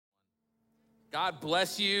God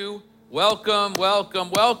bless you. Welcome, welcome,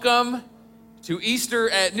 welcome to Easter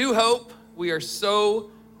at New Hope. We are so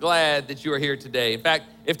glad that you are here today. In fact,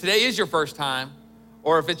 if today is your first time,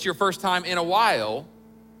 or if it's your first time in a while,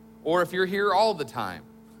 or if you're here all the time,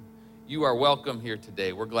 you are welcome here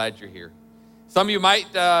today. We're glad you're here. Some of you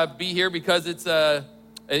might be here because it's an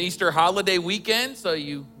Easter holiday weekend, so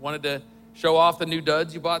you wanted to show off the new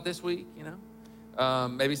duds you bought this week, you know.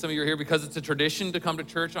 Maybe some of you are here because it's a tradition to come to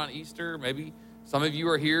church on Easter. Maybe some of you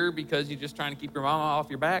are here because you're just trying to keep your mama off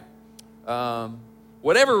your back.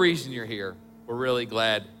 Whatever reason you're here, we're really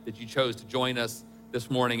glad that you chose to join us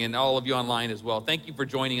this morning, and all of you online as well. Thank you for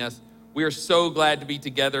joining us. We are so glad to be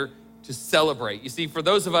together to celebrate. You see, for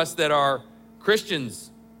those of us that are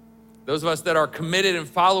Christians, those of us that are committed and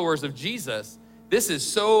followers of Jesus, this is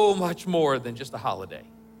so much more than just a holiday.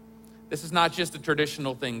 This is not just a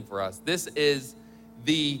traditional thing for us. This is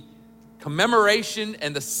the commemoration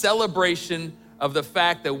and the celebration of the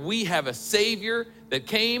fact that we have a Savior that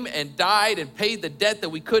came and died and paid the debt that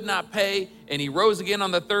we could not pay, and he rose again on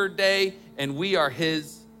the third day, and we are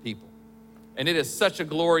his people. And it is such a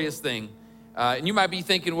glorious thing. And you might be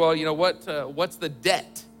thinking, well, you know, what's the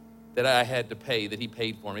debt that I had to pay that he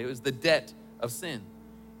paid for me? It was the debt of sin.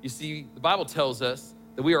 You see, the Bible tells us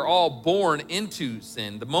that we are all born into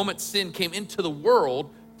sin. The moment sin came into the world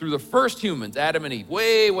through the first humans, Adam and Eve,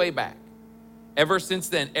 way, way back. Ever since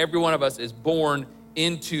then, every one of us is born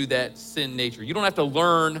into that sin nature. You don't have to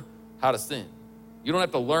learn how to sin. You don't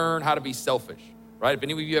have to learn how to be selfish, right? If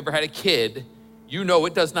any of you ever had a kid, you know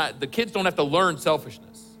the kids don't have to learn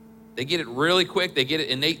selfishness. They get it really quick. They get it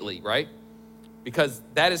innately, right? Because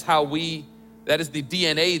that is the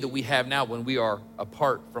DNA that we have now when we are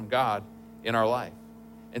apart from God in our life.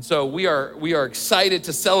 And so we are excited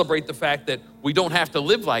to celebrate the fact that we don't have to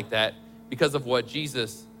live like that because of what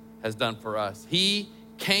Jesus has done for us. He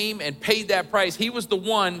came and paid that price. He was the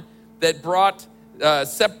one that brought the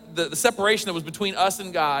separation that was between us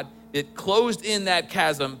and God. It closed in that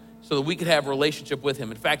chasm so that we could have a relationship with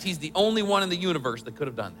him. In fact, he's the only one in the universe that could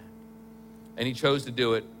have done that. And he chose to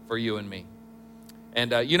do it for you and me.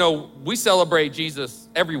 And we celebrate Jesus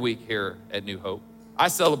every week here at New Hope. I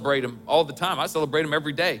celebrate him all the time. I celebrate him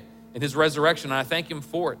every day in his resurrection, and I thank him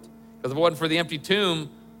for it. Because if it wasn't for the empty tomb,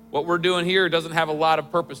 what we're doing here doesn't have a lot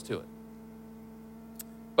of purpose to it.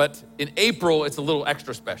 But in April, it's a little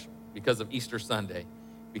extra special because of Easter Sunday,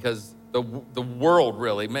 because the world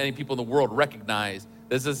really, many people in the world recognize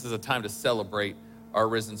that this is a time to celebrate our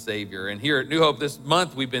risen Savior. And here at New Hope this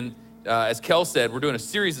month, we've been, as Kel said, we're doing a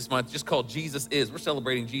series this month just called Jesus Is. We're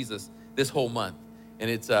celebrating Jesus this whole month. And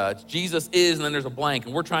it's Jesus is, and then there's a blank.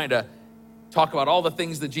 And we're trying to talk about all the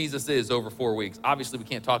things that Jesus is over 4 weeks. Obviously, we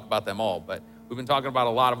can't talk about them all, but we've been talking about a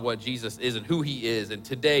lot of what Jesus is and who he is. And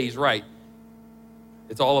today, he's right.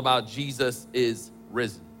 It's all about Jesus is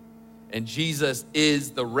risen. And Jesus is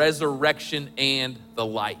the resurrection and the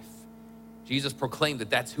life. Jesus proclaimed that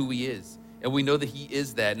that's who he is. And we know that he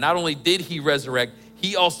is that. Not only did he resurrect,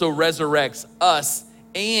 he also resurrects us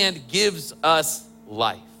and gives us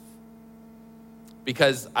life.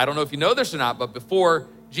 Because I don't know if you know this or not, but before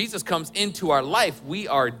Jesus comes into our life, we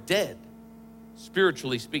are dead,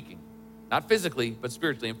 spiritually speaking. Not physically, but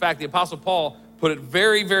spiritually. In fact, the Apostle Paul put it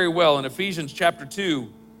very, very well in Ephesians chapter 2.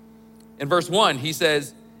 In verse 1, he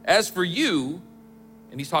says, as for you,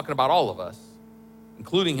 and he's talking about all of us,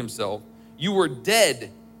 including himself, you were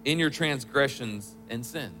dead in your transgressions and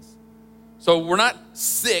sins. So we're not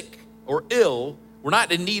sick or ill. We're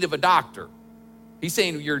not in need of a doctor. He's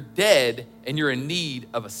saying you're dead and you're in need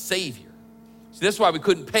of a Savior. So that's why we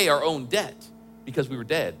couldn't pay our own debt, because we were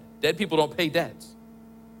dead. Dead people don't pay debts.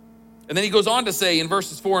 And then he goes on to say in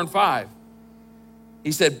verses 4 and 5,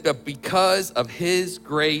 he said, but because of his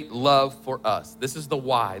great love for us, this is the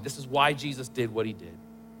why. This is why Jesus did what he did.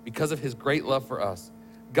 Because of his great love for us,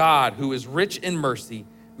 God, who is rich in mercy,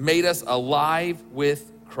 made us alive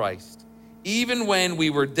with Christ. Even when we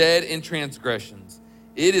were dead in transgressions,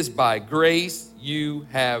 it is by grace you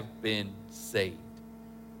have been saved.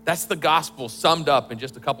 That's the gospel summed up in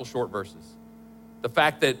just a couple short verses. The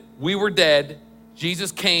fact that we were dead,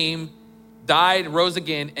 Jesus came, died, rose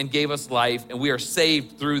again, and gave us life, and we are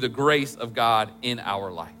saved through the grace of God in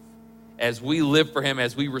our life. As we live for him,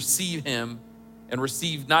 as we receive him, and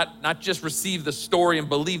receive, not just receive the story and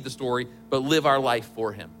believe the story, but live our life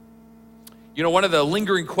for him. You know, one of the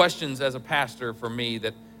lingering questions as a pastor for me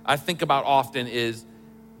that I think about often is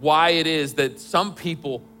why it is that some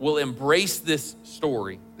people will embrace this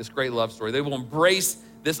story, this great love story. They will embrace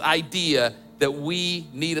this idea that we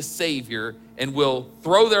need a Savior and will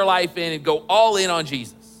throw their life in and go all in on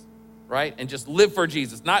Jesus, right? And just live for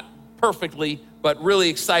Jesus. Not perfectly, but really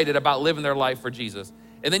excited about living their life for Jesus.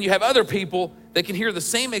 And then you have other people that can hear the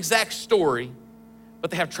same exact story,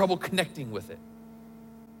 but they have trouble connecting with it.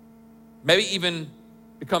 Maybe even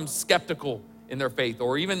become skeptical in their faith,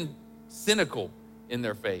 or even cynical in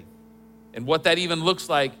their faith, and what that even looks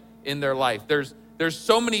like in their life. There's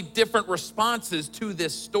so many different responses to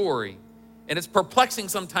this story, and it's perplexing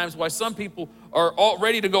sometimes why some people are all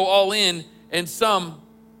ready to go all in and some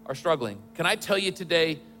are struggling. Can I tell you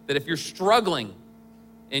today that if you're struggling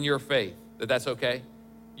in your faith, that's okay?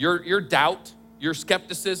 Your doubt, your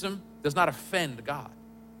skepticism does not offend God.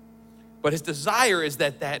 But his desire is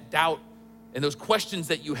that doubt and those questions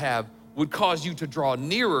that you have would cause you to draw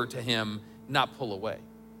nearer to him, not pull away.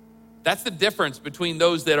 That's the difference between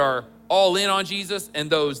those that are all in on Jesus and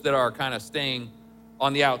those that are kind of staying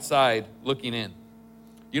on the outside looking in.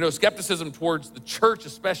 You know, skepticism towards the church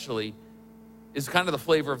especially is kind of the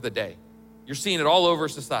flavor of the day. You're seeing it all over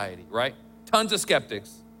society, right? Tons of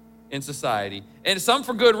skeptics in society, and some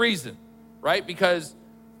for good reason, right? Because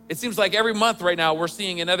it seems like every month right now we're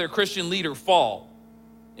seeing another Christian leader fall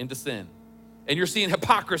into sin. And you're seeing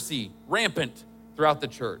hypocrisy rampant throughout the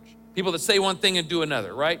church. People that say one thing and do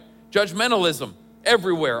another, right? Judgmentalism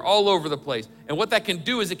everywhere, all over the place. And what that can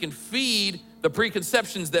do is it can feed the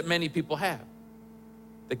preconceptions that many people have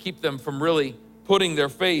that keep them from really putting their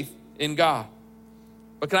faith in God.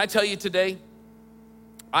 But can I tell you today,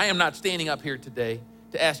 I am not standing up here today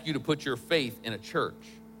to ask you to put your faith in a church.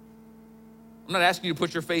 I'm not asking you to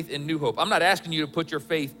put your faith in New Hope. I'm not asking you to put your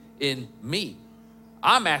faith in me.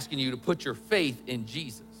 I'm asking you to put your faith in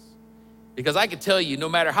Jesus. Because I can tell you, no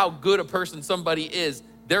matter how good a person somebody is,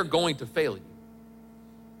 they're going to fail you.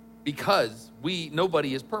 Because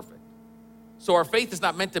nobody is perfect. So our faith is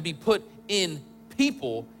not meant to be put in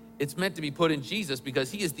people, it's meant to be put in Jesus,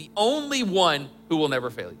 because he is the only one who will never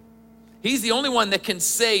fail you. He's the only one that can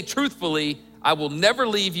say truthfully, I will never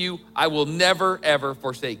leave you, I will never ever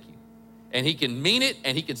forsake you. And he can mean it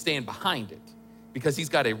and he can stand behind it, because he's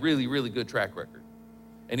got a really, really good track record.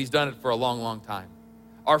 And he's done it for a long, long time.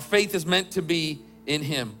 Our faith is meant to be in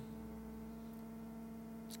him.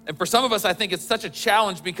 And for some of us, I think it's such a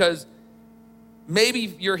challenge, because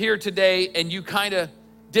maybe you're here today and you kind of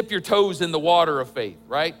dip your toes in the water of faith,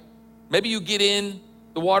 right? Maybe you get in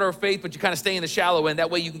the water of faith, but you kind of stay in the shallow end. That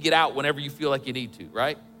way you can get out whenever you feel like you need to,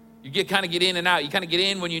 right? You kind of get in and out. You kind of get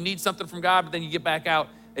in when you need something from God, but then you get back out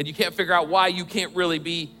and you can't figure out why you can't really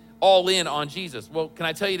be all in on Jesus. Well, can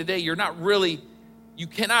I tell you today, you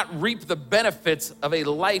cannot reap the benefits of a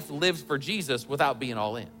life lived for Jesus without being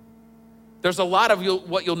all in. There's a lot of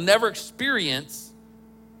what you'll never experience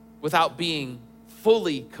without being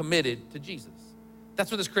fully committed to Jesus. That's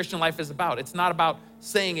what this Christian life is about. It's not about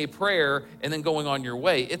saying a prayer and then going on your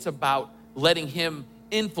way. It's about letting him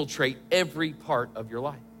infiltrate every part of your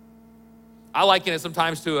life. I liken it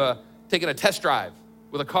sometimes to taking a test drive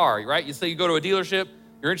with a car, right? You say you go to a dealership,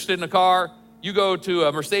 you're interested in a car, you go to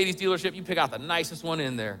a Mercedes dealership, you pick out the nicest one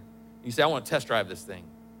in there. You say, I want to test drive this thing.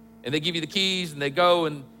 And they give you the keys and they go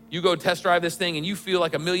and you go test drive this thing and you feel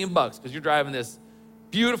like $1 million because you're driving this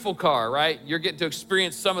beautiful car, right? You're getting to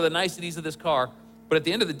experience some of the niceties of this car. But at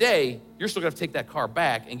the end of the day, you're still gonna have to take that car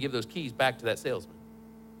back and give those keys back to that salesman.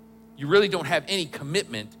 You really don't have any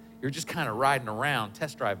commitment. You're just kind of riding around,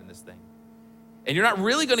 test driving this thing. And you're not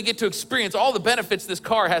really gonna get to experience all the benefits this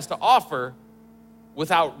car has to offer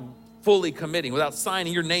without fully committing, without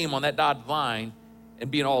signing your name on that dotted line and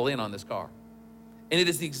being all in on this car. And it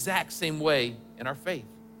is the exact same way in our faith.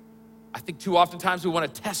 I think too oftentimes we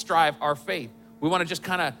want to test drive our faith. We want to just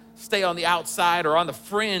kind of stay on the outside or on the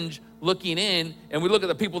fringe looking in, and we look at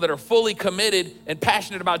the people that are fully committed and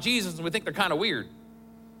passionate about Jesus, and we think they're kind of weird.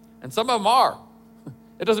 And some of them are.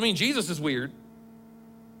 It doesn't mean Jesus is weird.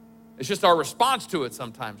 It's just our response to it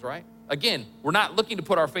sometimes, right? Again, we're not looking to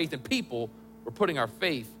put our faith in people, we're putting our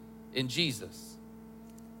faith in Jesus.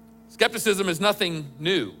 Skepticism is nothing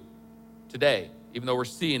new today, even though we're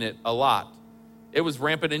seeing it a lot. It was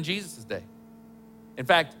rampant in Jesus' day. In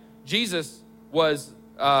fact, Jesus was,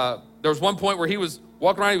 there was one point where he was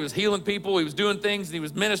walking around, he was healing people, he was doing things, and he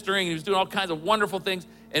was ministering, and he was doing all kinds of wonderful things,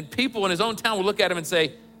 and people in his own town would look at him and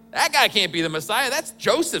say, that guy can't be the Messiah, that's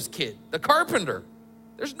Joseph's kid, the carpenter.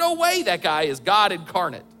 There's no way that guy is God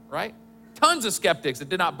incarnate, right? Tons of skeptics that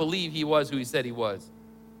did not believe he was who he said he was.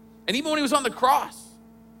 And even when he was on the cross,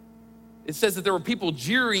 it says that there were people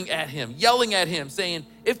jeering at him, yelling at him, saying,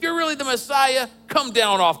 if you're really the Messiah, come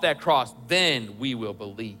down off that cross, then we will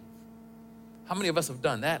believe. How many of us have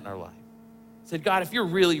done that in our life? Said, God, if you're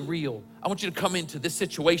really real, I want you to come into this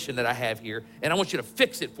situation that I have here, and I want you to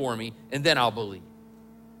fix it for me, and then I'll believe.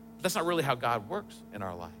 But that's not really how God works in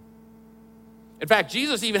our life. In fact,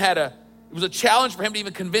 Jesus even had It was a challenge for him to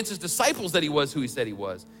even convince his disciples that he was who he said he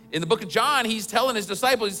was. In the book of John, he's telling his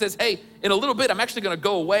disciples, he says, hey, in a little bit, I'm actually going to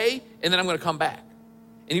go away, and then I'm going to come back.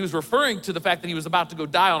 And he was referring to the fact that he was about to go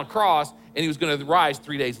die on a cross, and he was going to rise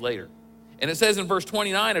 3 days later. And it says in verse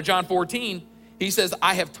 29 of John 14, he says,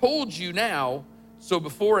 I have told you now,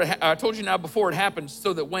 I told you now before it happens,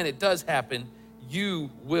 so that when it does happen, you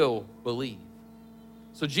will believe.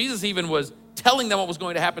 So Jesus even was telling them what was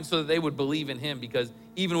going to happen so that they would believe in him, because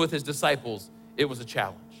even with his disciples, it was a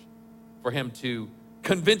challenge for him to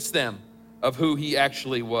convince them of who he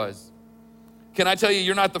actually was. Can I tell you,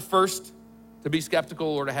 you're not the first to be skeptical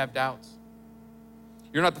or to have doubts.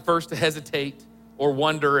 You're not the first to hesitate or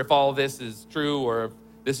wonder if all this is true, or if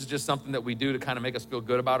this is just something that we do to kind of make us feel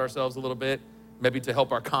good about ourselves a little bit, maybe to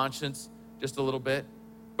help our conscience just a little bit.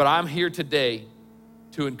 But I'm here today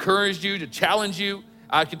to encourage you, to challenge you.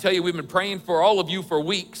 I can tell you we've been praying for all of you for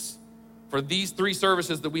weeks, for these 3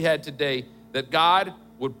 services that we had today, that God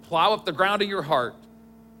would plow up the ground of your heart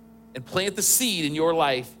and plant the seed in your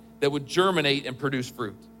life that would germinate and produce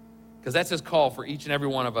fruit. Because that's his call for each and every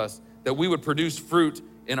one of us, that we would produce fruit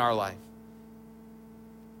in our life.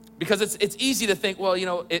 Because it's easy to think,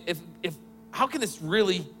 well, if how can this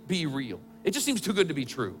really be real? It just seems too good to be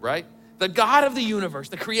true, right? The God of the universe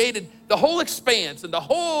that created the whole expanse and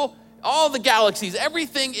all the galaxies,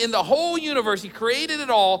 everything in the whole universe, he created it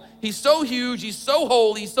all. He's so huge, he's so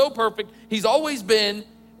holy, he's so perfect, he's always been.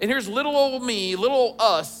 And here's little old me, little old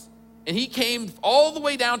us, and he came all the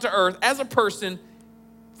way down to earth as a person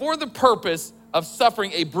for the purpose of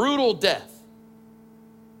suffering a brutal death.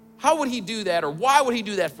 How would he do that, or why would he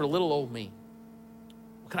do that for little old me?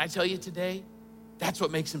 Well, can I tell you today? That's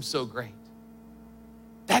what makes him so great.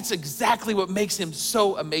 That's exactly what makes him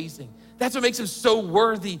so amazing. That's what makes him so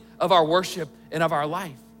worthy of our worship and of our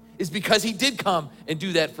life, is because he did come and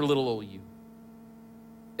do that for little old you.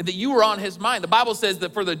 And that you were on his mind. The Bible says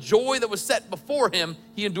that for the joy that was set before him,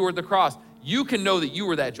 he endured the cross. You can know that you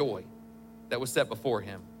were that joy that was set before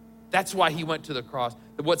him. That's why he went to the cross.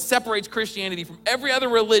 What separates Christianity from every other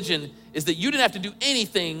religion is that you didn't have to do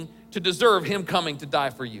anything to deserve him coming to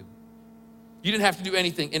die for you. You didn't have to do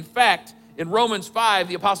anything. In fact, in Romans 5,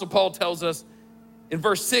 the Apostle Paul tells us, in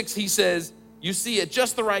verse 6, he says, you see, at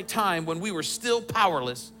just the right time, when we were still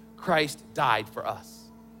powerless, Christ died for us.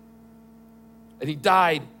 And he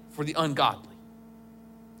died for the ungodly.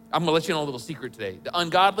 I'm gonna let you know a little secret today. The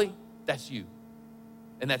ungodly, that's you,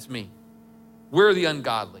 and that's me. We're the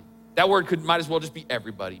ungodly. That word might as well just be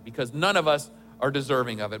everybody, because none of us are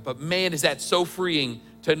deserving of it. But man, is that so freeing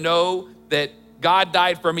to know that God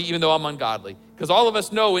died for me even though I'm ungodly. Because all of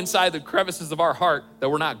us know inside the crevices of our heart that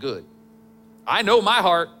we're not good. I know my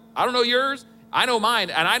heart. I don't know yours. I know mine.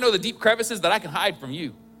 And I know the deep crevices that I can hide from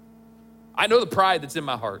you. I know the pride that's in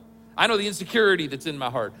my heart. I know the insecurity that's in my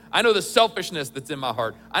heart. I know the selfishness that's in my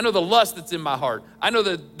heart. I know the lust that's in my heart. I know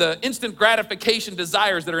the instant gratification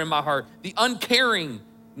desires that are in my heart, the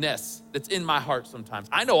uncaringness that's in my heart sometimes.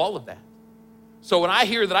 I know all of that. So when I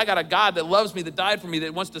hear that I got a God that loves me, that died for me,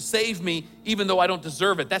 that wants to save me, even though I don't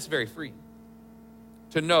deserve it, that's very freeing.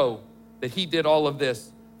 To know that he did all of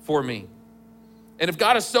this for me. And if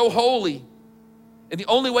God is so holy, and the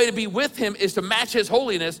only way to be with him is to match his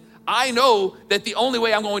holiness, I know that the only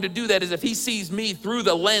way I'm going to do that is if he sees me through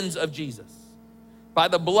the lens of Jesus, by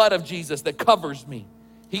the blood of Jesus that covers me.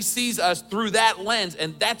 He sees us through that lens,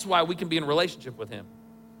 and that's why we can be in a relationship with him,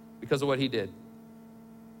 because of what he did.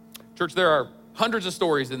 Church, there are hundreds of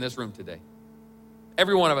stories in this room today.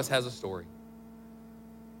 Every one of us has a story.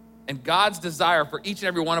 And God's desire for each and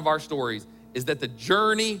every one of our stories is that the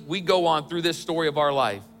journey we go on through this story of our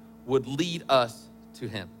life would lead us to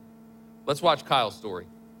him. Let's watch Kyle's story.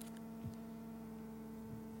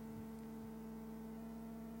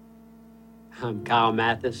 I'm Kyle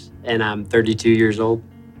Mathis, and I'm 32 years old.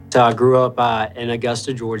 So I grew up in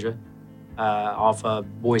Augusta, Georgia, off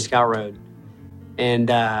of Boy Scout Road.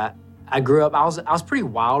 And I grew up, I was pretty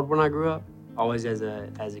wild when I grew up, always as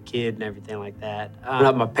a kid and everything like that.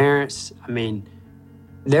 My parents, I mean,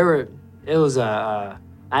 I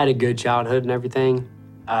had a good childhood and everything.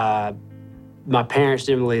 My parents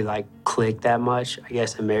didn't really click that much, I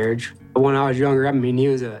guess, in marriage. But when I was younger, I mean, he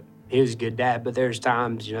was a good dad, but there's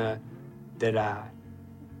times, that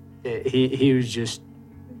he was just,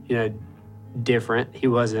 different. He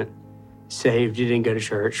wasn't saved. He didn't go to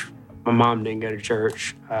church. My mom didn't go to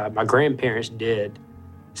church. My grandparents did.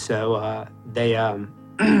 So they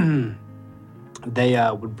would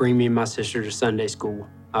bring me and my sister to Sunday school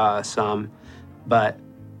some. But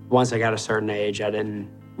once I got a certain age, I didn't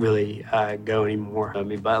really go anymore.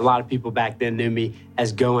 But a lot of people back then knew me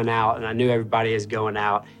as going out, and I knew everybody as going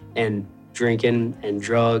out. And drinking and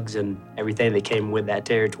drugs and everything that came with that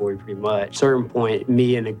territory pretty much. At a certain point,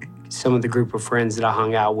 me and some of the group of friends that I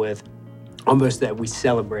hung out with, almost that we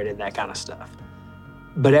celebrated that kind of stuff.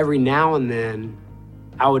 But every now and then,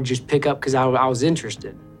 I would just pick up, because I was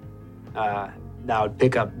interested. I would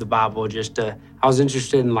pick up the Bible I was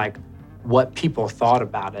interested in like what people thought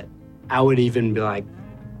about it. I would even be like,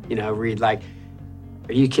 read like,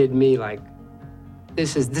 are you kidding me? Like,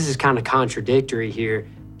 this is kind of contradictory here.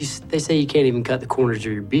 They say you can't even cut the corners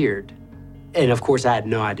of your beard. And of course I had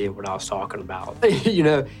no idea what I was talking about. You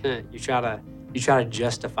try to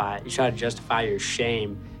justify it. You try to justify your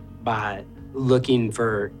shame by looking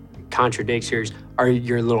for contradictions or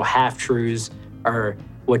your little half-truths or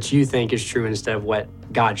what you think is true instead of what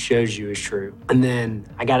God shows you is true. And then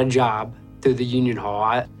I got a job through the Union Hall,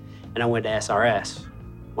 and I went to SRS.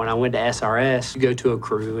 When I went to SRS, you go to a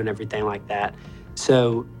crew and everything like that.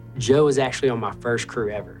 So Joe was actually on my first crew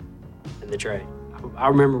ever in the trade. I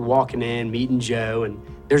remember walking in, meeting Joe, and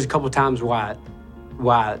there's a couple times why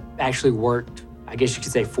I actually worked, I guess you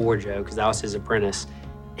could say, for Joe, because I was his apprentice.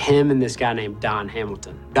 Him and this guy named Don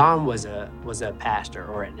Hamilton. Don was a pastor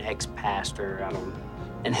or an ex-pastor, I don't know.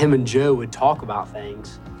 And him and Joe would talk about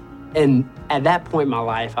things. And at that point in my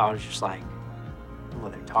life, I was just like,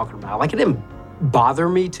 what are they talking about? Like, it didn't bother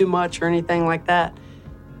me too much or anything like that.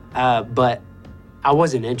 But I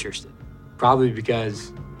wasn't interested, probably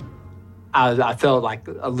because I felt like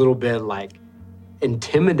a little bit like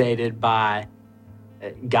intimidated by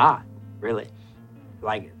God, really.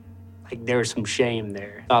 Like there was some shame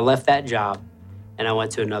there. So I left that job and I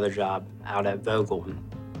went to another job out at Vogel.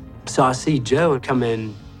 So I see Joe come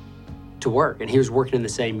in to work, and he was working in the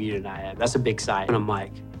same unit I had. That's a big site. And I'm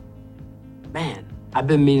like, man, I've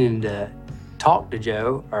been meaning to talk to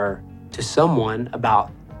Joe or to someone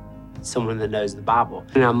about someone that knows the Bible.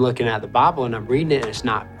 And I'm looking at the Bible and I'm reading it,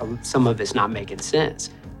 and some of it's not making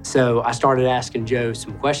sense. So I started asking Joe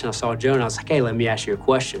some questions. I saw Joe and I was like, hey, let me ask you a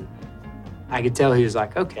question. I could tell he was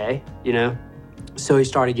like, okay, So he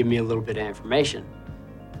started giving me a little bit of information.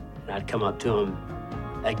 And I'd come up to him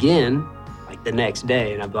again, like the next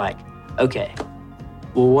day, and I'd be like, okay,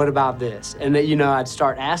 well, what about this? And then, I'd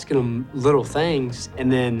start asking him little things,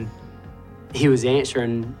 and then he was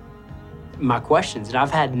answering my questions. And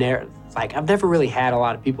I've never really had a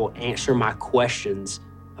lot of people answer my questions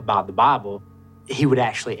about the Bible. He would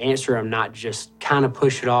actually answer them, not just kind of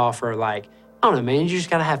push it off or like, I don't know, man, you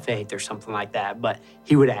just gotta have faith or something like that. But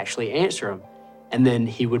he would actually answer them. And then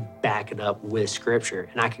he would back it up with scripture,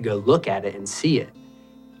 and I could go look at it and see it.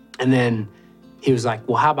 And then he was like,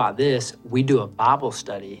 well, how about this? We do a Bible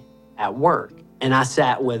study at work. And I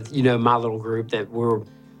sat with, my little group that were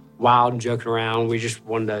wild and joking around. We just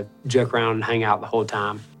wanted to joke around and hang out the whole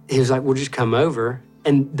time. He was like, well, just come over.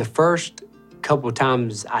 And the first couple of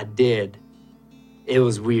times I did, it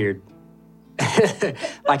was weird.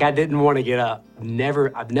 Like, I didn't want to get up. I've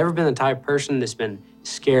never been the type of person that's been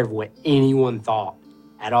scared of what anyone thought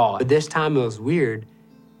at all. But this time it was weird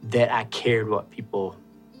that I cared what people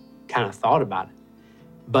kind of thought about it.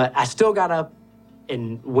 But I still got up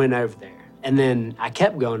and went over there. And then I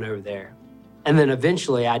kept going over there. And then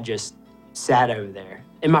eventually I just sat over there.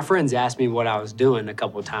 And my friends asked me what I was doing a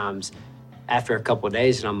couple of times after a couple of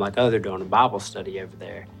days. And I'm like, oh, they're doing a Bible study over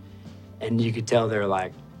there. And you could tell they're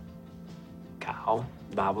like, Kyle,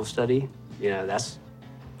 Bible study? That's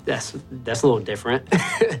a little different.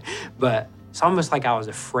 But it's almost like I was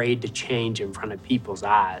afraid to change in front of people's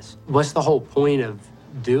eyes. What's the whole point of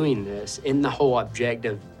doing this? Isn't the whole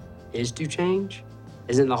objective is to change?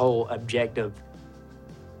 Isn't the whole objective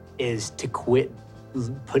is to quit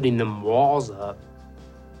putting them walls up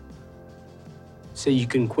so you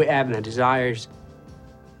can quit having the desires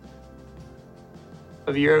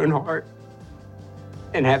of your own heart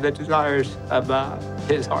and have the desires of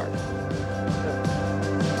his heart?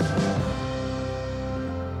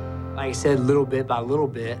 Like I said, little bit by little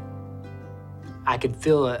bit, I could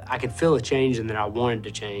feel a change in that I wanted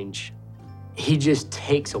to change. He just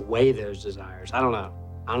takes away those desires. I don't know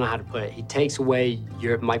how to put it. He takes away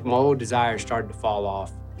my old desires started to fall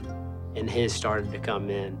off, and his started to come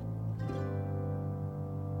in.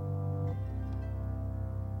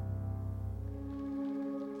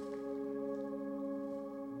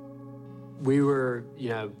 We were,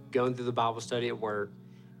 going through the Bible study at work,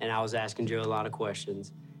 and I was asking Joe a lot of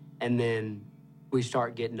questions. And then we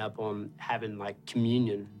start getting up on having like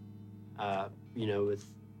communion,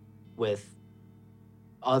 with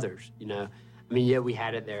others, I mean, yeah, we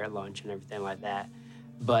had it there at lunch and everything like that.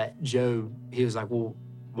 But Joe, he was like, well,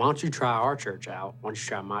 why don't you try our church out? Why don't you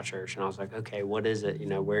try my church? And I was like, okay, what is it?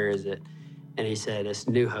 Where is it? And he said, it's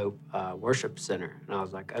New Hope Worship Center. And I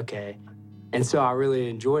was like, okay. And so I really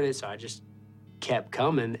enjoyed it. So I just kept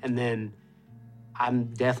coming. And then I'm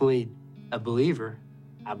definitely a believer.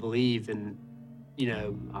 I believe. And,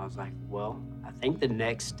 I was like, well, I think the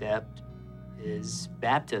next step is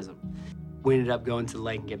baptism. We ended up going to the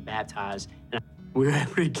lake and get baptized. And we were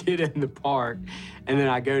able to get in the park. And then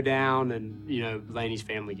I go down and, Laney's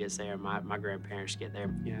family gets there. My grandparents get there,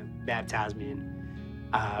 baptize me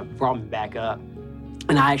and brought me back up.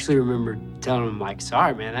 And I actually remember telling him, like,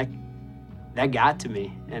 sorry, man, that got to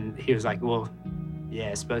me. And he was like, well, yeah,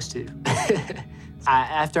 it's supposed to.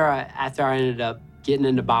 After I ended up getting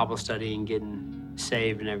into Bible study and getting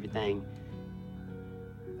saved and everything,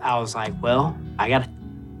 I was like, well, I got to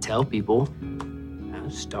tell people,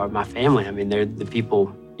 start my family. I mean, they're the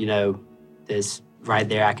people, that's right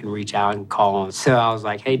there I can reach out and call on. So I was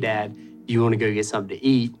like, hey, Dad, you want to go get something to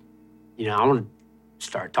eat? I want to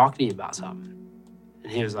start talking to you about something.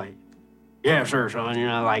 And he was like, yeah, sure, son,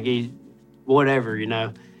 whatever,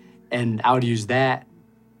 And I would use that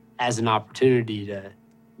as an opportunity to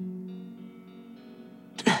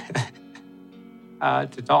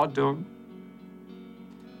talk to him,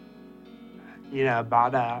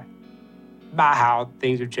 about how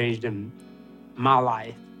things have changed in my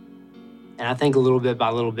life. And I think little bit by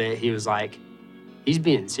little bit, he was like, he's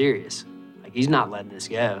being serious. Like, he's not letting this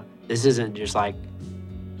go. This isn't just like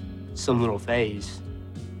some little phase.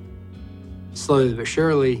 Slowly but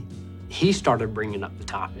surely, he started bringing up the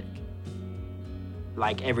topic.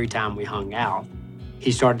 Like, every time we hung out,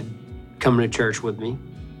 he started coming to church with me.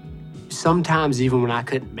 Sometimes even when I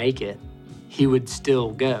couldn't make it, he would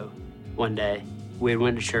still go. One day, we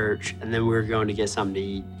went to church, and then we were going to get something to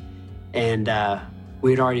eat. And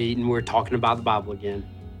we had already eaten. We were talking about the Bible again,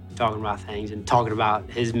 talking about things and talking about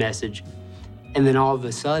his message. And then all of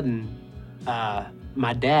a sudden,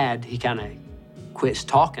 my dad, he kind of quits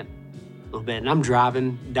talking a little bit. And I'm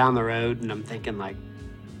driving down the road, and I'm thinking, like,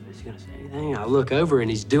 is he going to say anything? I look over, and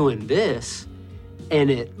he's doing this.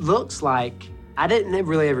 And it looks like, I didn't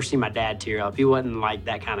really ever see my dad tear up. He wasn't like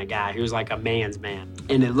that kind of guy. He was like a man's man.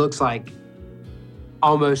 And it looks like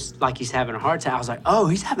almost like he's having a heart attack. I was like, oh,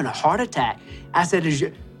 he's having a heart attack. I said, is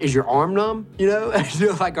your arm numb? Like,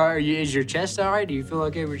 is your chest all right? Do you feel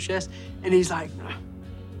okay with your chest? And he's like, no.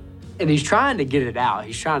 And he's trying to get it out.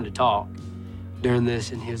 He's trying to talk during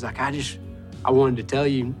this. And he was like, I wanted to tell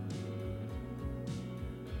you.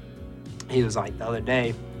 He was like, the other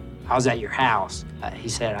day, I was at your house. He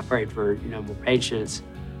said, I prayed for, more patience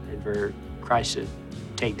and for Christ to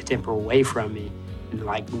take the temper away from me and,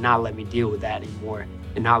 like, not let me deal with that anymore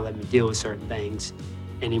and not let me deal with certain things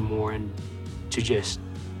anymore and to just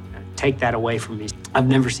take that away from me. I've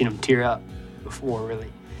never seen him tear up before,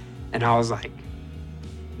 really. And I was like,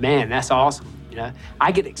 man, that's awesome,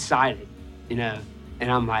 I get excited, and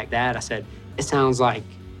I'm like that. I said, it sounds like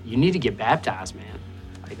you need to get baptized, man.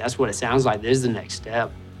 Like, that's what it sounds like. This is the next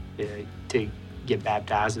step. To get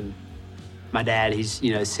baptized. And my dad, he's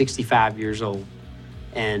 65 years old,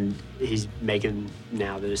 and he's making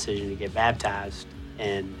now the decision to get baptized.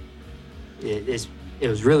 And it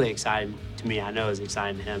was really exciting to me. I know it was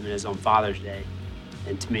exciting to him, and it was on Father's Day.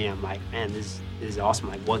 And to me, I'm like, man, this is awesome.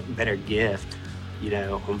 Like, what better gift,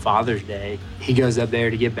 on Father's Day? He goes up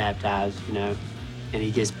there to get baptized, and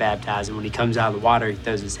he gets baptized. And when he comes out of the water, he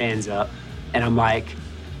throws his hands up, and I'm like,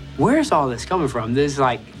 where's all this coming from? This is,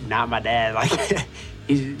 like, not my dad. Like,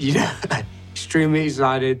 he's, extremely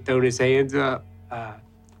excited, throwing his hands up.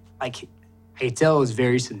 I could tell it was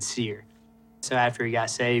very sincere. So after he got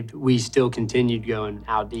saved, we still continued going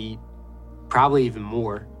out to eat, probably even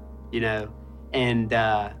more, And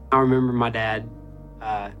I remember my dad,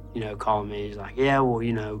 calling me. He's like, yeah,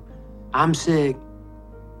 well, I'm sick.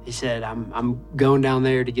 He said, I'm going down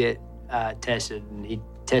there to get tested. And he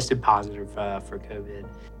tested positive for COVID.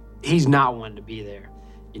 He's not one to be there,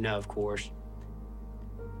 of course.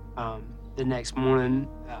 The next morning,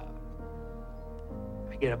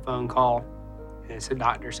 I get a phone call, and it's a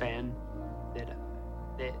doctor saying that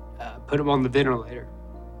put him on the ventilator.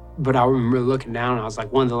 But I remember looking down, and I was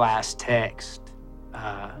like, one of the last texts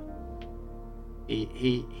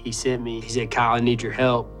he sent me, he said, Kyle, I need your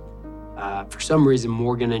help. For some reason,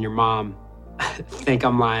 Morgan and your mom think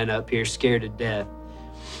I'm lying up here scared to death.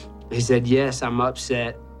 He said, yes, I'm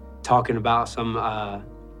upset talking about some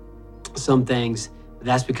things, but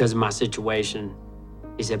that's because of my situation.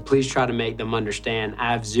 He said, please try to make them understand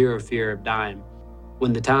I have zero fear of dying.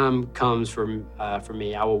 When the time comes for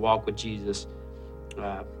me, I will walk with Jesus.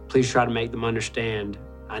 Please try to make them understand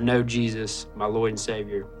I know Jesus, my Lord and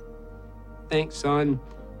Savior. Thanks, son.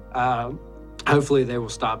 Hopefully they will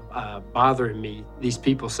stop bothering me, these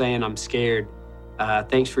people saying I'm scared.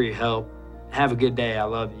 Thanks for your help. Have a good day. I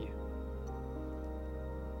love you.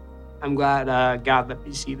 I'm glad God let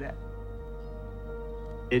me see that.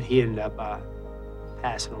 And he ended up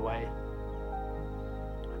passing away.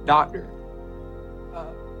 Doctor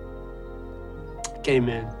came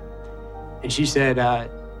in, and she said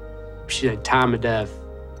time of death,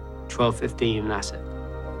 12:15, and I said,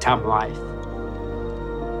 time of life,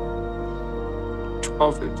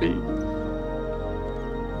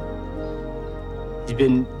 12:15. He's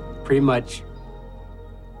been pretty much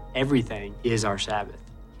everything. He is our Sabbath.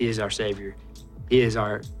 He is our Savior. He is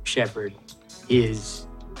our shepherd. He is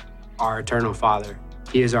our eternal Father.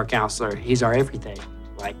 He is our counselor. He's our everything.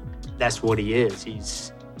 Like, that's what he is.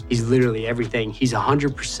 He's literally everything. He's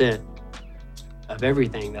 100% of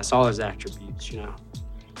everything. That's all his attributes, you know.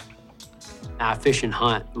 I fish and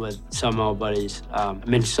hunt with some of my buddies. I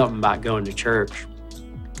mentioned something about going to church.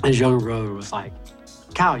 His younger brother was like,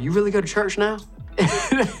 Kyle, you really go to church now?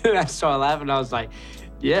 And I started laughing. I was like,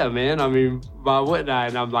 yeah, man. I mean, why wouldn't I?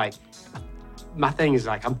 And I'm like, my thing is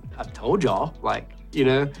like, I've told y'all, like, you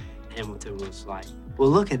know. Hamilton was like, well,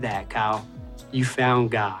 look at that, Kyle. You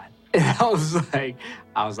found God. And I was like,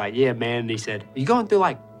 yeah, man. And he said, are you going through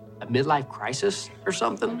like a midlife crisis or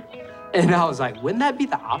something? And I was like, wouldn't that be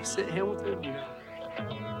the opposite, Hamilton? You know?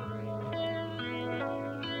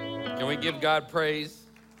 Can we give God praise?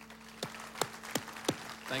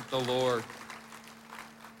 Thank the Lord.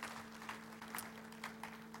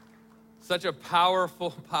 Such a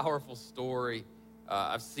powerful, powerful story.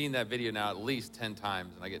 I've seen that video now at least 10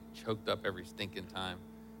 times, and I get choked up every stinking time.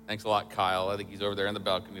 Thanks a lot, Kyle. I think he's over there in the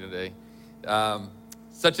balcony today.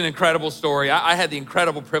 Such an incredible story. I had the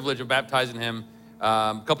incredible privilege of baptizing him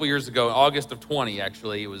a couple years ago, in August of 20,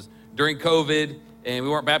 actually. It was during COVID, and we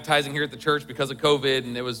weren't baptizing here at the church because of COVID,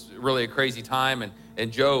 and it was really a crazy time.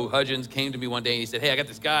 And Joe Hudgens came to me one day, and he said, hey, I got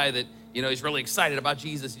this guy that, you know, he's really excited about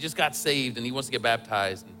Jesus. He just got saved, and he wants to get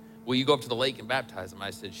baptized. And will you go up to the lake and baptize him?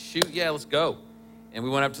 I said, shoot, yeah, let's go. And we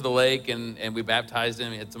went up to the lake, and we baptized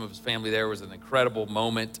him. He had some of his family there. It was an incredible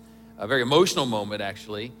moment, a very emotional moment,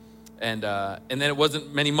 actually. And then it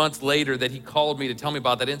wasn't many months later that he called me to tell me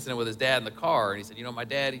about that incident with his dad in the car. And he said, you know, my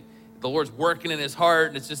dad, the Lord's working in his heart,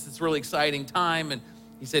 and it's really exciting time. And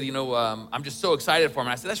he said, you know, I'm just so excited for him.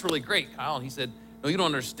 And I said, that's really great, Kyle. And he said, no, you don't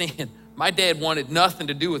understand. My dad wanted nothing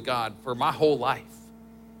to do with God for my whole life.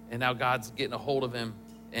 And now God's getting a hold of him.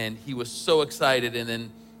 And he was so excited. And then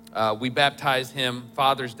we baptized him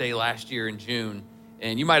Father's Day last year in June.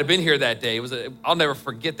 And you might have been here that day. I'll never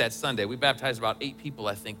forget that Sunday. We baptized about 8 people,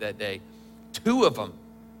 I think, that day. 2 of them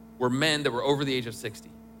were men that were over the age of 60,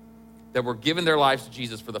 that were giving their lives to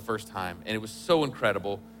Jesus for the first time. And it was so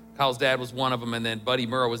incredible. Kyle's dad was one of them, and then Buddy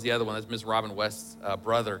Murrow was the other one. That's Miss Robin West's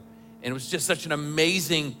brother. And it was just such an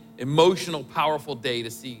amazing, emotional, powerful day to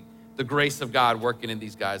see the grace of God working in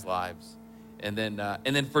these guys' lives. And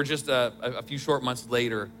then for just a few short months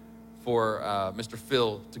later, for Mr.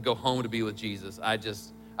 Phil to go home to be with Jesus.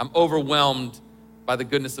 I'm overwhelmed by the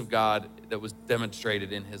goodness of God that was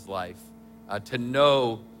demonstrated in his life. To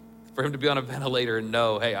know, for him to be on a ventilator and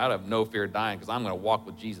know, hey, I have no fear of dying because I'm going to walk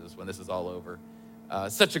with Jesus when this is all over.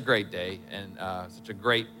 Such a great day and such a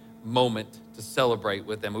great moment to celebrate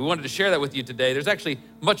with them. We wanted to share that with you today. There's actually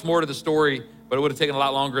much more to the story, but it would have taken a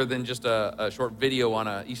lot longer than just a short video on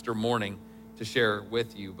an Easter morning to share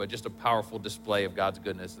with you, but just a powerful display of God's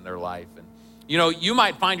goodness in their life. And you know, you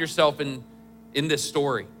might find yourself in this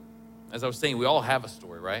story. As I was saying, we all have a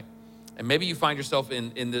story, right? And maybe you find yourself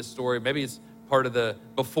in this story. Maybe it's part of the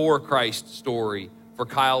before Christ story for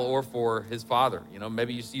Kyle or for his father. You know,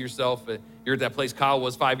 maybe you see yourself, you're at that place Kyle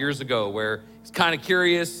was 5 years ago, where he's kind of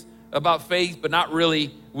curious about faith, but not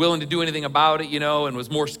really willing to do anything about it, you know, and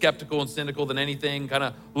was more skeptical and cynical than anything, kind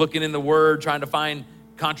of looking in the Word, trying to find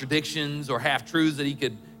contradictions or half-truths that he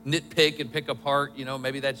could nitpick and pick apart. You know,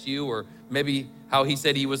 maybe that's you, or maybe how he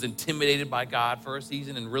said he was intimidated by God for a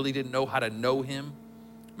season and really didn't know how to know him.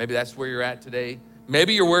 Maybe that's where you're at today.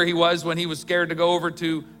 Maybe you're where he was when he was scared to go over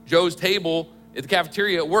to Joe's table at the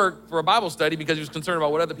cafeteria at work for a Bible study because he was concerned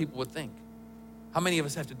about what other people would think. How many of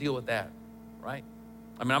us have to deal with that, right?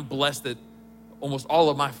 I mean, I'm blessed that almost all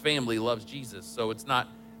of my family loves Jesus, so it's not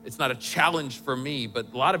a challenge for me,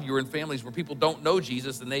 but a lot of you are in families where people don't know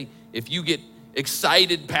Jesus, and if you get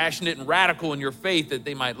excited, passionate, and radical in your faith, that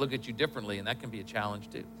they might look at you differently, and that can be a challenge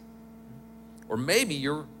too. Or maybe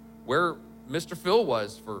you're where Mr. Phil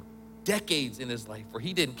was for decades in his life, where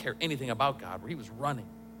he didn't care anything about God, where he was running.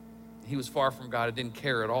 He was far from God and didn't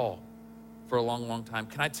care at all for a long, long time.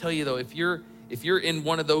 Can I tell you though, if you're in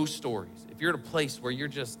one of those stories, if you're at a place where you're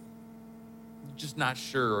just not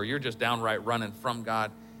sure, or you're just downright running from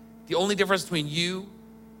God, the only difference between you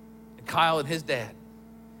and Kyle and his dad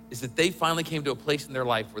is that they finally came to a place in their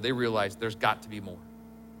life where they realized there's got to be more.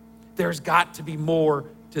 There's got to be more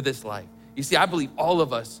to this life. You see, I believe all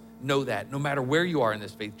of us know that, no matter where you are in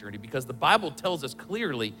this faith journey, because the Bible tells us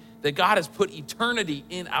clearly that God has put eternity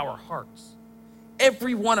in our hearts.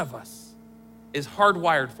 Every one of us is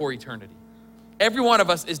hardwired for eternity. Every one of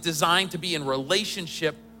us is designed to be in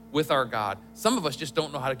relationship with our God. Some of us just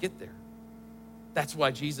don't know how to get there. That's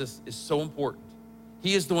why Jesus is so important.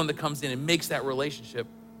 He is the one that comes in and makes that relationship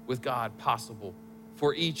with God possible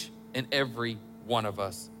for each and every one of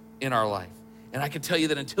us in our life. And I can tell you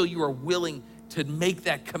that until you are willing to make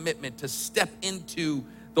that commitment, to step into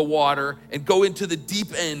the water and go into the deep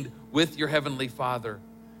end with your Heavenly Father,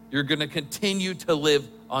 you're gonna continue to live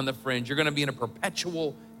on the fringe. You're gonna be in a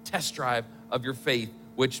perpetual test drive of your faith,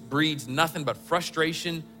 which breeds nothing but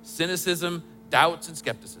frustration, cynicism, doubts, and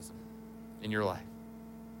skepticism in your life.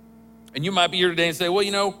 And you might be here today and say, well,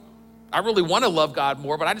 you know, I really wanna love God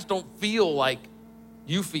more, but I just don't feel like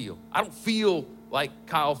you feel. I don't feel like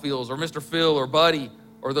Kyle feels, or Mr. Phil, or Buddy,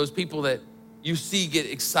 or those people that you see get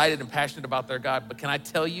excited and passionate about their God. But can I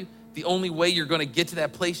tell you, the only way you're gonna get to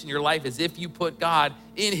that place in your life is if you put God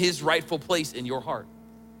in his rightful place in your heart.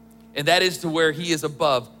 And that is to where he is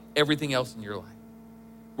above everything else in your life,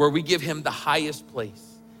 where we give him the highest place.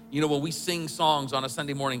 You know, when we sing songs on a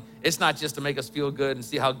Sunday morning, it's not just to make us feel good and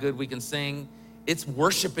see how good we can sing. It's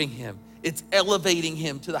worshiping him. It's elevating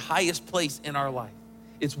him to the highest place in our life.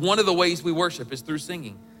 It's one of the ways we worship is through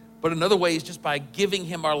singing. But another way is just by giving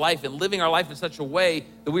him our life and living our life in such a way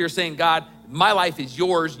that we are saying, God, my life is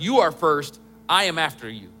yours. You are first. I am after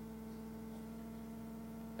you.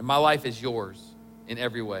 And my life is yours in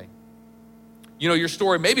every way. You know, your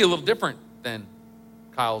story may be a little different than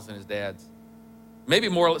Kyle's and his dad's. Maybe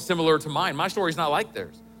more similar to mine. My story is not like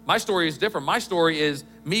theirs. My story is different. My story is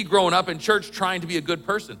me growing up in church trying to be a good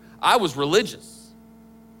person. I was religious.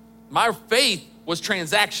 My faith was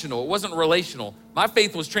transactional. It wasn't relational. My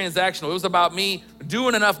faith was transactional. It was about me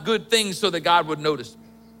doing enough good things so that God would notice me,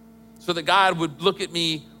 so that God would look at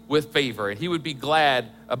me with favor, and he would be glad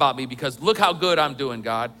about me because look how good I'm doing,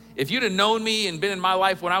 God. If you'd have known me and been in my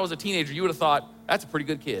life when I was a teenager, you would have thought, that's a pretty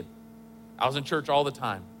good kid. I was in church all the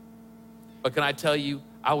time. But can I tell you,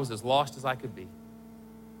 I was as lost as I could be.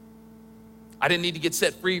 I didn't need to get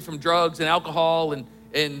set free from drugs and alcohol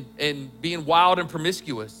and being wild and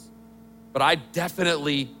promiscuous, but I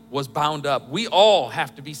definitely was bound up. We all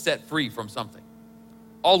have to be set free from something,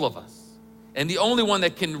 all of us. And the only one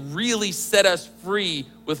that can really set us free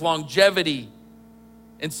with longevity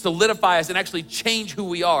and solidify us and actually change who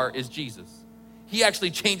we are is Jesus. He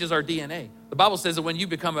actually changes our DNA. The Bible says that when you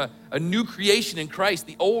become a new creation in Christ,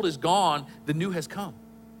 the old is gone, the new has come.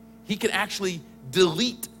 He can actually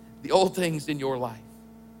delete the old things in your life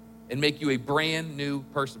and make you a brand new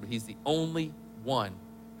person. But he's the only one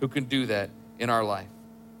who can do that in our life.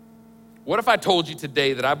 What if I told you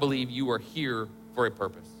today that I believe you are here for a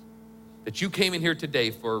purpose? That you came in here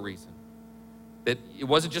today for a reason? That it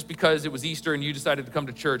wasn't just because it was Easter and you decided to come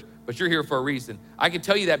to church, but you're here for a reason. I can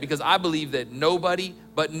tell you that because I believe that nobody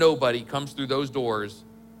but nobody comes through those doors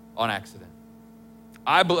on accident.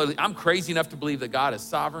 I'm crazy enough to believe that God is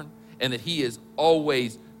sovereign and that he is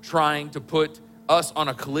always trying to put us on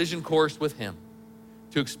a collision course with him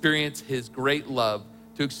to experience his great love,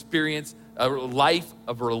 to experience a life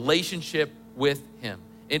of a relationship with him.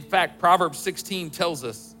 In fact, Proverbs 16 tells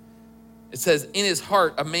us, it says, in his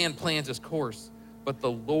heart, a man plans his course, but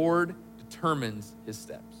the Lord determines his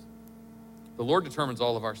steps. The Lord determines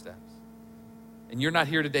all of our steps. And you're not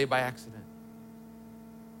here today by accident.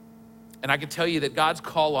 And I can tell you that God's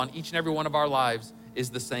call on each and every one of our lives is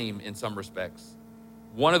the same in some respects.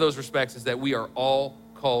 One of those respects is that we are all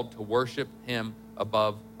called to worship him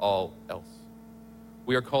above all else.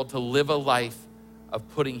 We are called to live a life of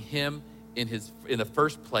putting him in the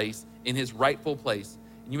first place, in his rightful place.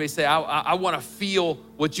 And you may say, I want to feel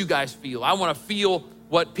what you guys feel. I want to feel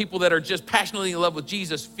what people that are just passionately in love with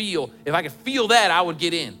Jesus feel. If I could feel that, I would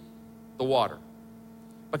get in the water.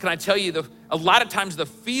 But can I tell you, a lot of times the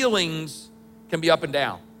feelings can be up and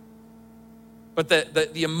down. But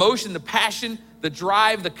the emotion, the passion, the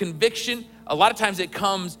drive, the conviction, a lot of times it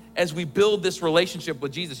comes as we build this relationship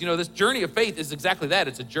with Jesus. You know, this journey of faith is exactly that.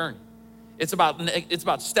 It's a journey. It's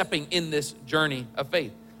about stepping in this journey of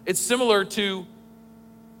faith. It's similar to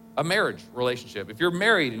a marriage relationship. If you're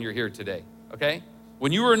married and you're here today, okay?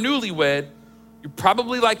 When you were a newlywed, you're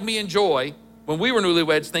probably like me and Joy, when we were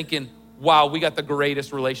newlyweds, thinking, wow, we got the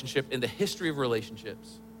greatest relationship in the history of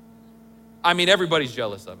relationships. I mean, everybody's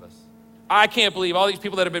jealous of us. I can't believe all these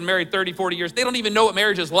people that have been married 30, 40 years, they don't even know what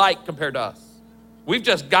marriage is like compared to us. We've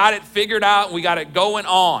just got it figured out and we got it going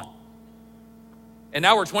on. And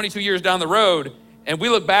now we're 22 years down the road And we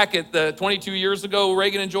look back at the 22 years ago,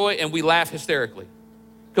 Reagan and Joy, and we laugh hysterically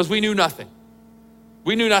because we knew nothing.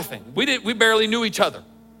 We knew nothing. We barely knew each other.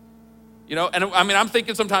 You know, and I mean, I'm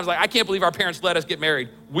thinking sometimes like, I can't believe our parents let us get married.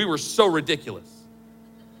 We were so ridiculous.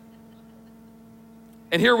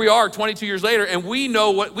 And here we are 22 years later, and we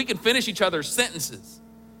know what we can finish each other's sentences.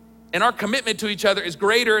 And our commitment to each other is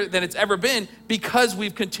greater than it's ever been because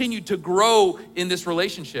we've continued to grow in this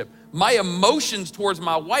relationship. My emotions towards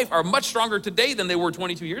my wife are much stronger today than they were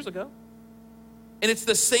 22 years ago. And it's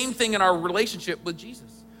the same thing in our relationship with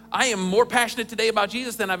Jesus. I am more passionate today about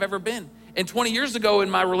Jesus than I've ever been. And 20 years ago in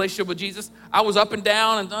my relationship with Jesus, I was up and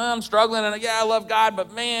down and I'm struggling and yeah, I love God,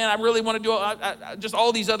 but man, I really want to do just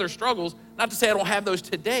all these other struggles. Not to say I don't have those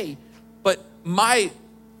today, but my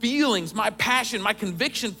feelings, my passion, my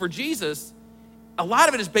conviction for Jesus, a lot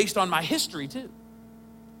of it is based on my history too.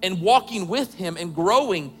 And walking with him and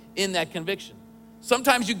growing in that conviction.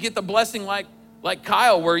 Sometimes you get the blessing like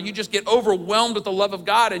Kyle, where you just get overwhelmed with the love of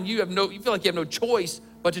God and you feel like you have no choice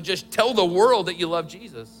but to just tell the world that you love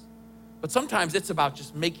Jesus. But sometimes it's about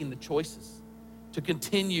just making the choices to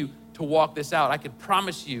continue to walk this out. I can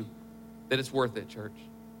promise you that it's worth it, church.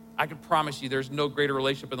 I can promise you there's no greater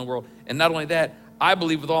relationship in the world. And not only that, I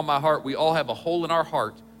believe with all my heart, we all have a hole in our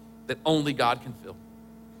heart that only God can fill.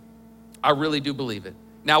 I really do believe it.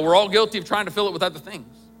 Now, we're all guilty of trying to fill it with other things.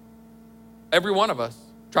 Every one of us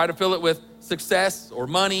try to fill it with success or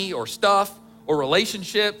money or stuff or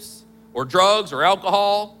relationships or drugs or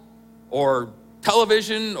alcohol or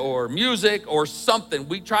television or music or something.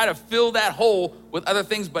 We try to fill that hole with other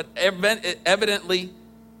things, but evidently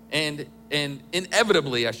and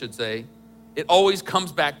inevitably, I should say, it always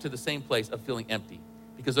comes back to the same place of feeling empty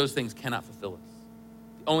because those things cannot fulfill us.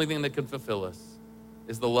 The only thing that can fulfill us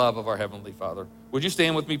is the love of our Heavenly Father. Would you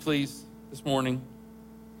stand with me, please, this morning?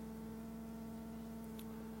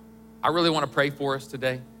 I really want to pray for us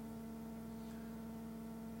today.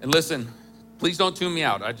 And listen, please don't tune me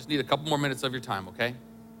out. I just need a couple more minutes of your time, okay?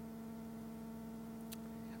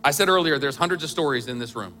 I said earlier, there's hundreds of stories in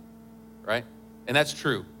this room, right? And that's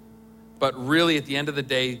true. But really, at the end of the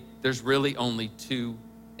day, there's really only two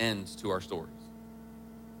ends to our stories.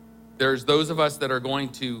 There's those of us that are going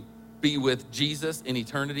to be with Jesus in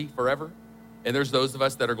eternity forever, and there's those of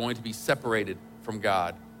us that are going to be separated from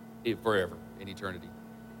God forever in eternity.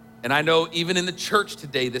 And I know even in the church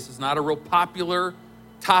today, this is not a real popular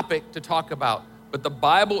topic to talk about, but the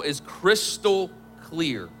Bible is crystal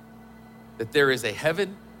clear that there is a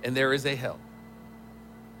heaven and there is a hell.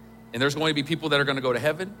 And there's going to be people that are going to go to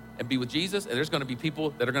heaven and be with Jesus, and there's going to be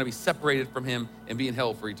people that are going to be separated from him and be in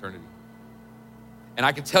hell for eternity. And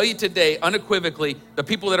I can tell you today, unequivocally, the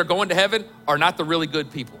people that are going to heaven are not the really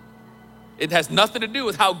good people. It has nothing to do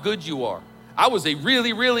with how good you are. I was a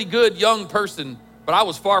really, really good young person, but I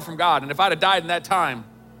was far from God. And if I'd have died in that time,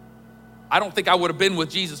 I don't think I would have been with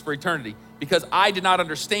Jesus for eternity because I did not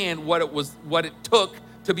understand what it took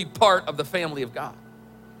to be part of the family of God.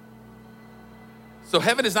 So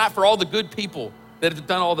heaven is not for all the good people that have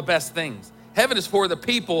done all the best things. Heaven is for the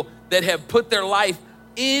people that have put their life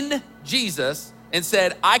in Jesus and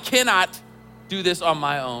said, I cannot do this on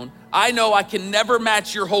my own. I know I can never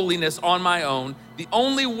match your holiness on my own. The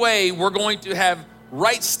only way we're going to have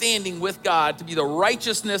right standing with God, to be the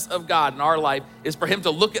righteousness of God in our life, is for him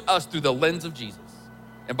to look at us through the lens of Jesus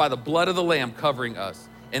and by the blood of the Lamb covering us.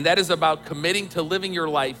 And that is about committing to living your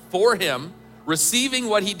life for him, receiving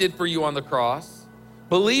what he did for you on the cross,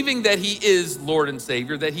 believing that he is Lord and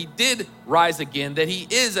Savior, that he did rise again, that he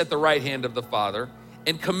is at the right hand of the Father,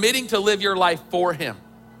 and committing to live your life for him.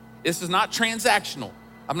 This is not transactional.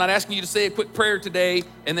 I'm not asking you to say a quick prayer today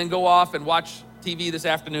and then go off and watch TV this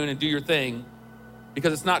afternoon and do your thing,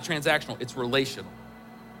 because it's not transactional, it's relational.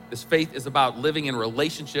 This faith is about living in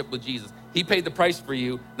relationship with Jesus. He paid the price for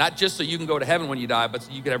you, not just so you can go to heaven when you die, but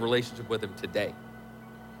so you can have a relationship with him today.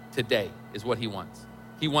 Today is what he wants.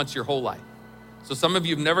 He wants your whole life. So some of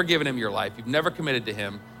you have never given him your life. You've never committed to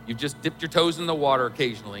him. You've just dipped your toes in the water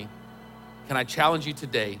occasionally. Can I challenge you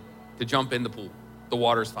today to jump in the pool? The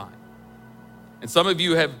water's fine. And some of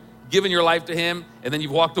you have given your life to him, and then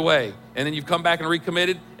you've walked away. And then you've come back and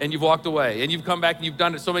recommitted, and you've walked away. And you've come back and you've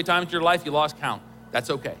done it so many times in your life, you lost count. That's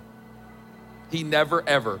okay. He never,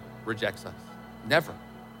 ever rejects us. Never.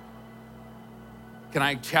 Can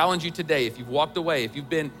I challenge you today, if you've walked away, if you've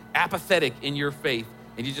been apathetic in your faith,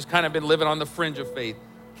 and you've just kind of been living on the fringe of faith,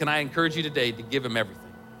 can I encourage you today to give him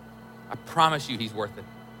everything? I promise you he's worth it.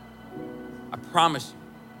 I promise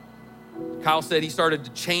you. Kyle said he started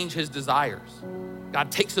to change his desires.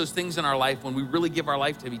 God takes those things in our life when we really give our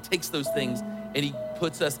life to him. He takes those things and he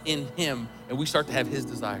puts us in him, and we start to have his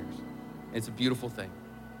desires. And it's a beautiful thing.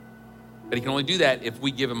 But he can only do that if we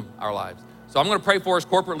give him our lives. So I'm gonna pray for us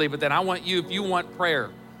corporately, but then I want you, if you want prayer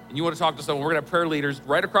and you want to talk to someone, we're gonna have prayer leaders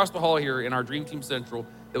right across the hall here in our Dream Team Central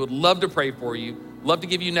that would love to pray for you, love to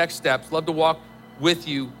give you next steps, love to walk with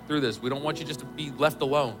you through this. We don't want you just to be left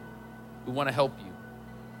alone. We wanna help you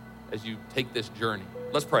as you take this journey.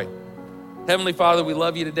 Let's pray. Heavenly Father, we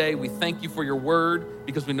love you today. We thank you for your word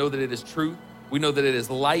because we know that it is truth. We know that it is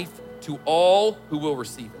life to all who will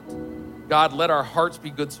receive it. God, let our hearts be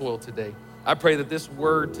good soil today. I pray that this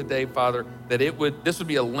word today, Father, that this would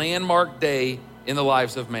be a landmark day in the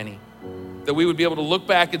lives of many. That we would be able to look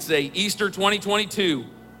back and say, Easter 2022,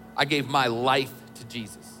 I gave my life to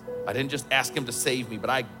Jesus. I didn't just ask him to save me, but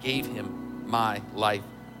I gave him my life.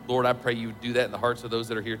 Lord, I pray you would do that in the hearts of those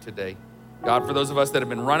that are here today. God, for those of us that have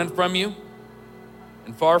been running from you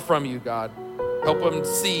and far from you, God, help them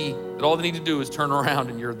see that all they need to do is turn around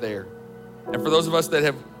and you're there. And for those of us that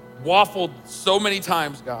have waffled so many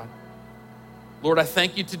times, God, Lord, I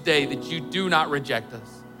thank you today that you do not reject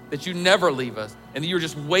us, that you never leave us, and that you're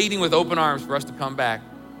just waiting with open arms for us to come back,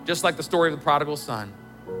 just like the story of the prodigal son,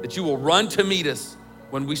 that you will run to meet us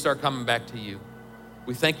when we start coming back to you.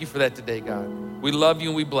 We thank you for that today, God. We love you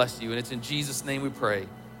and we bless you, and it's in Jesus' name we pray.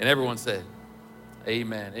 And everyone said,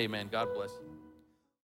 amen, amen. God bless you.